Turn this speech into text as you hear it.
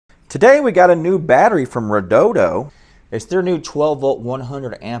Today we got a new battery from Redodo. It's their new 12 volt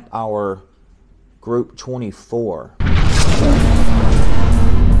 100 amp hour Group 24.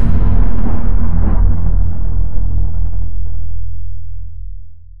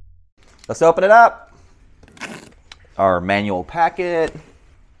 Let's open it up. Our manual packet,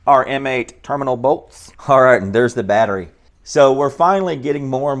 our M8 terminal bolts. All right, and there's the battery. So we're finally getting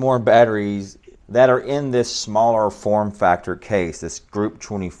more and more batteries that are in this smaller form factor case, this Group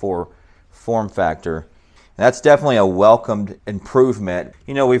 24 form factor. And that's definitely a welcomed improvement.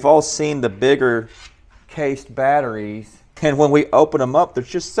 You know, we've all seen the bigger cased batteries, and when we open them up, there's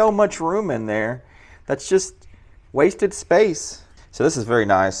just so much room in there. That's just wasted space. So this is very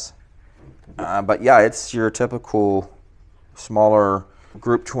nice. But yeah, it's your typical smaller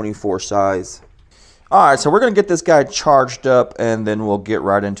Group 24 size. All right, so we're gonna get this guy charged up and then we'll get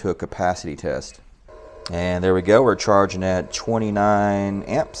right into a capacity test. And there we go, we're charging at 29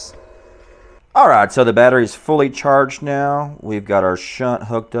 amps. All right, so the battery's fully charged now. We've got our shunt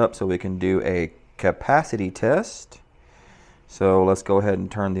hooked up so we can do a capacity test. So let's go ahead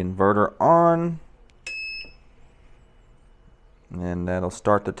and turn the inverter on. And that'll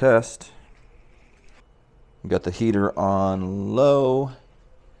start the test. We've got the heater on low.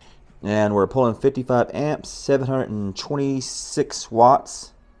 And we're pulling 55 amps, 726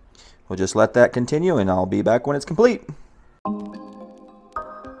 watts. We'll just let that continue and I'll be back when it's complete.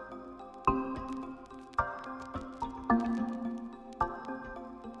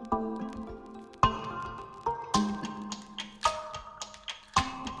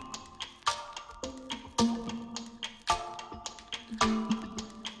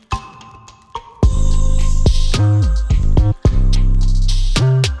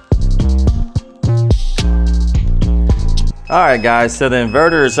 All right, guys, so the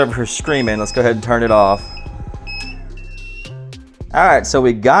inverter is over here screaming. Let's go ahead and turn it off. All right, so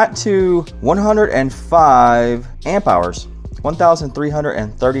we got to 105 amp hours,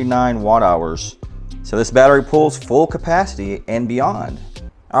 1,339 watt hours. So this battery pulls full capacity and beyond.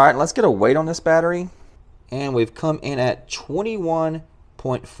 All right, let's get a weight on this battery. And we've come in at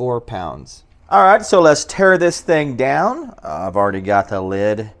 21.4 pounds. All right, so let's tear this thing down. I've already got the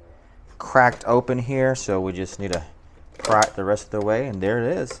lid cracked open here, so we just need to pry it the rest of the way, and there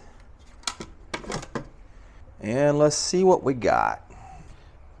it is. And let's see what we got.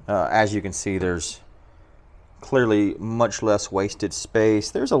 As you can see, there's clearly much less wasted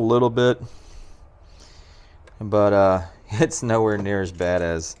space. There's a little bit, but it's nowhere near as bad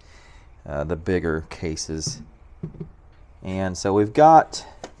as the bigger cases. And so we've got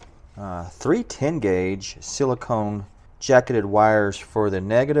 3 10 gauge silicone jacketed wires for the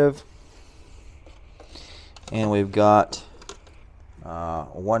negative. And we've got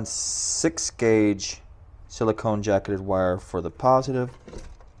 1 6 gauge silicone jacketed wire for the positive.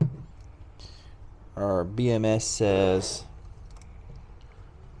 Our BMS says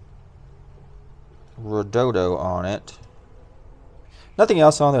Redodo on it. Nothing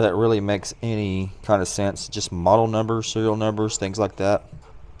else on there that really makes any kind of sense. Just model numbers, serial numbers, things like that.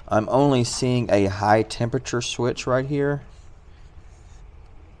 I'm only seeing a high temperature switch right here.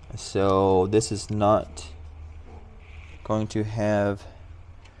 So this is not going to have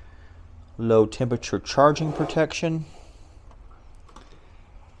low temperature charging protection.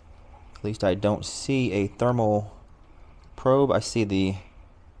 At least I don't see a thermal probe. I see the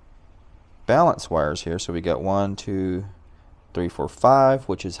balance wires here. So we got 1 2 3 4 5,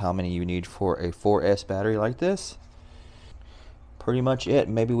 which is how many you need for a 4S battery like this. Pretty much it.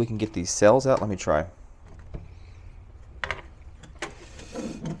 Maybe we can get these cells out. Let me try.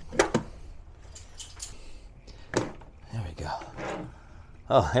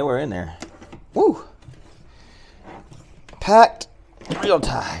 Oh, hey, we're in there. Woo! Packed real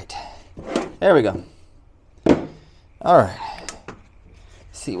tight. There we go. All right.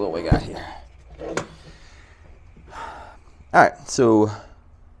 See what we got here. All right, so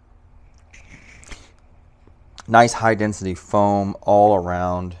nice high density foam all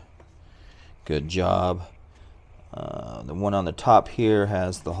around. Good job. The one on the top here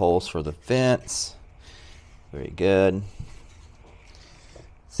has the holes for the vents. Very good.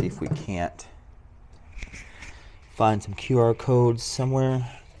 See if we can't find some QR codes somewhere.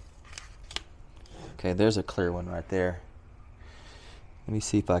 Okay, there's a clear one right there. Let me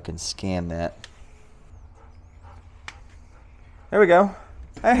see if I can scan that. There we go.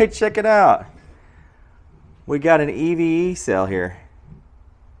 Hey, check it out. We got an EVE cell here.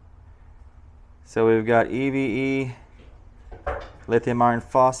 So we've got EVE, lithium iron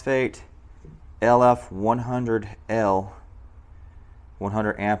phosphate, LF100L.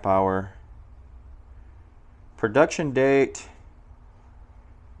 100 amp hour. Production date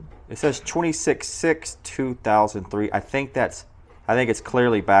It says 26/6/2003. I think it's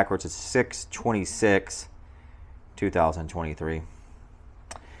clearly backwards. It's 6/26/2023.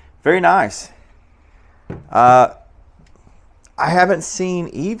 Very nice. I haven't seen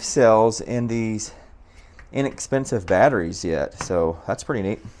Eve cells in these inexpensive batteries yet, so that's pretty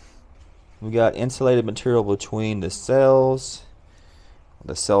neat. We got insulated material between the cells.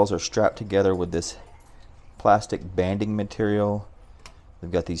 The cells are strapped together with this plastic banding material.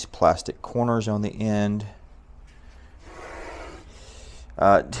 We've got these plastic corners on the end.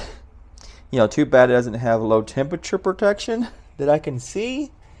 You know, too bad it doesn't have low temperature protection that I can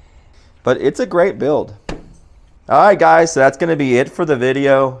see, but it's a great build. All right, guys, so that's going to be it for the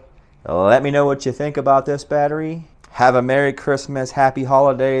video. Let me know what you think about this battery. Have a Merry Christmas, Happy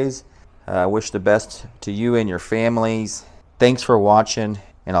Holidays. I wish the best to you and your families. Thanks for watching,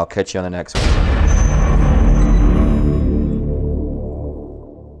 and I'll catch you on the next one.